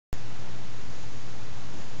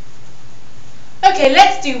Okay,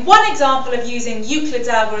 let's do one example of using Euclid's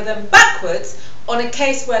algorithm backwards on a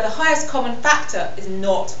case where the highest common factor is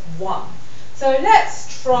not 1. So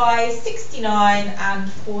let's try 69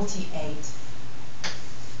 and 48.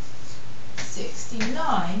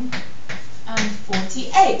 69 and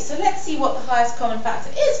 48. So let's see what the highest common factor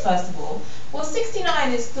is first of all. Well,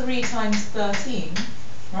 69 is 3 times 13,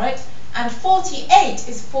 right? And 48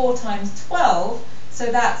 is 4 times 12,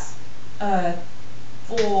 so that's 4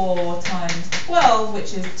 times 12,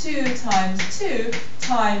 which is 2 times 2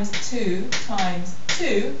 times 2 times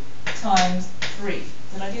 2 times 3.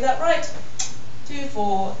 Did I do that right? 2,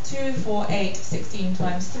 4, 8, 16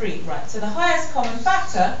 times 3. Right, so the highest common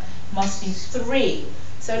factor must be 3.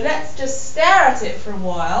 So let's just stare at it for a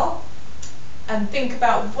while and think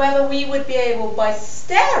about whether we would be able, by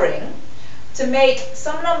staring, to make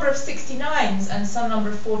some number of 69s and some number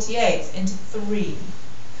of 48s into 3.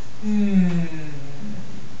 Can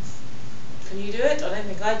you do it? I don't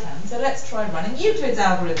think I can. So let's try running Euclid's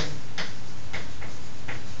algorithm.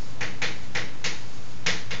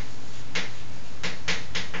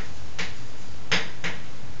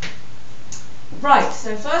 Right,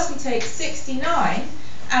 so first we take 69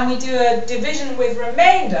 and we do a division with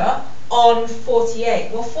remainder on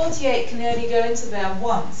 48. Well, 48 can only go into there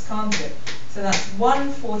once, can't it? So that's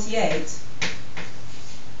 1/48.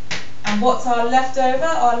 And what's our leftover?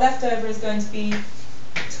 Our leftover is going to be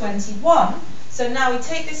 21. So now we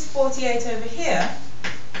take this 48 over here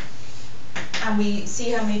and we see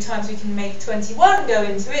how many times we can make 21 go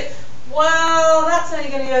into it. Well, that's only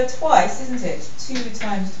going to go twice, isn't it? 2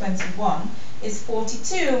 times 21 is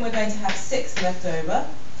 42, and we're going to have 6 left over.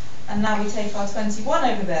 And now we take our 21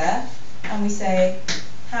 over there and we say,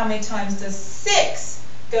 how many times does 6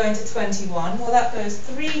 go into 21? Well, that goes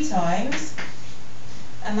 3 times,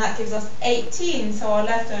 and that gives us 18, so our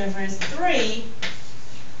leftover is 3.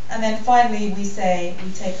 And then finally we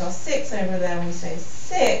take our 6 over there and we say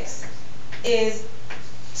 6 is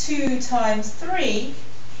 2 times 3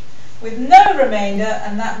 with no remainder,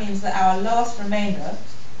 and that means that our last remainder,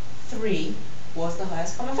 3, was the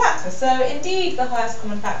highest common factor. So indeed the highest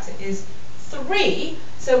common factor is 3.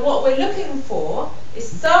 So what we're looking for is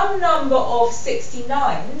some number of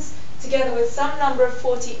 69s together with some number of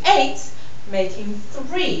 48s making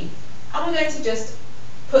 3. And we're going to just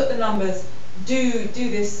put the numbers, do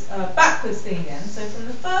this backwards thing again. So from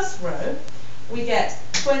the first row we get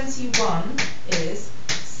 21 is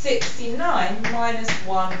 69 minus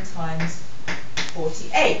 1 times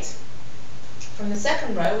 48. From the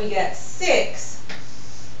second row we get 6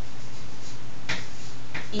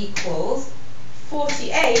 equals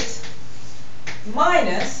 48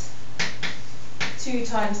 minus 2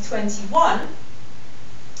 times 21.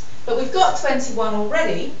 But we've got 21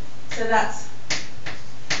 already, so that's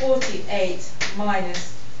 48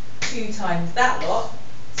 minus 2 times that lot,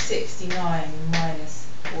 69 minus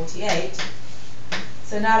 48.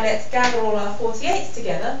 So now let's gather all our 48s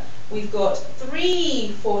together. We've got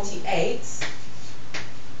 3 48s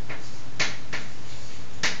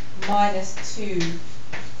minus 2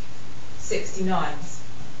 69s.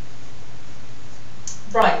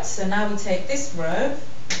 Right, so now we take this row,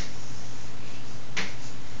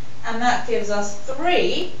 and that gives us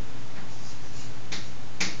 3.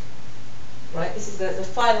 Right, this is the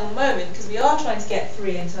final moment because we are trying to get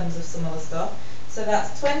 3 in terms of some other stuff. So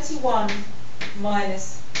that's 21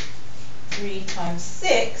 minus 3 times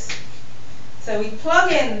 6. So we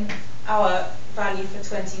plug in our value for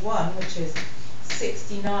 21, which is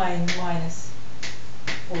 69 minus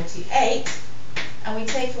 48, and we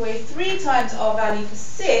take away 3 times our value for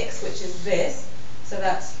 6, which is this. So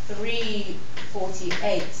that's 3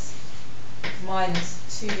 48s minus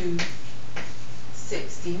 2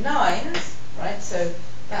 69s. Right, so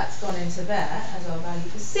that's gone into there as our value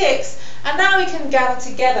for 6, and now we can gather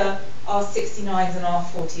together our 69s and our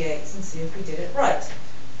 48s and see if we did it right.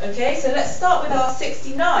 Okay, so let's start with our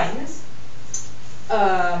 69s.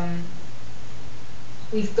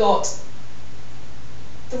 We've got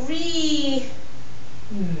 3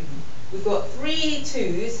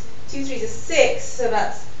 2s, 2 3s are 6, so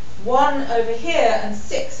that's 1 over here and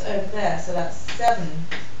 6 over there, so that's 7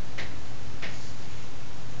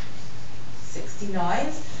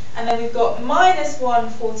 69s, and then we've got minus 1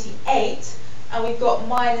 48, and we've got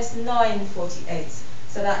minus 9 48s,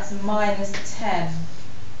 so that's minus 10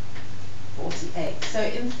 48. So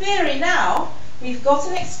in theory now we've got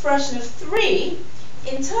an expression of 3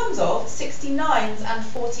 in terms of 69s and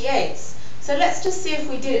 48s. So let's just see if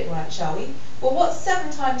we did it right, shall we? Well, what's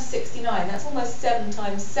 7 times 69? That's almost 7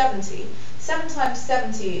 times 70. 7 times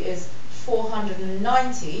 70 is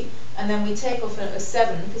 490. and then we take off a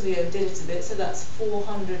 7 because we did it a bit, so that's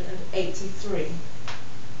 483.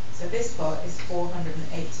 So this part is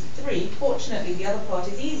 483. Fortunately, the other part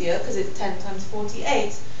is easier because it's 10 times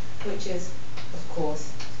 48, which is, of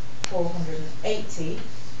course, 480.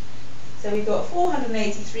 So we've got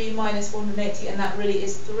 483 minus 480, and that really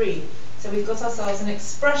is 3. So we've got ourselves an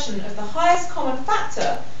expression of the highest common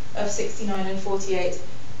factor of 69 and 48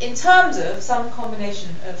 in terms of some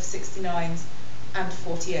combination of 69s and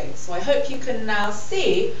 48. So I hope you can now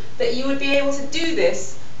see that you would be able to do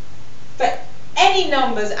this for any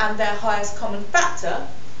numbers and their highest common factor.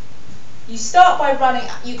 You start by running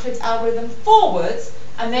Euclid's algorithm forwards,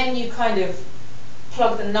 and then you kind of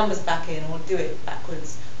plug the numbers back in, or do it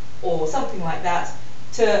backwards, or something like that,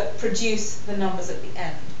 to produce the numbers at the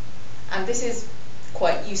end. And this is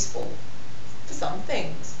quite useful for some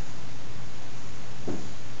things.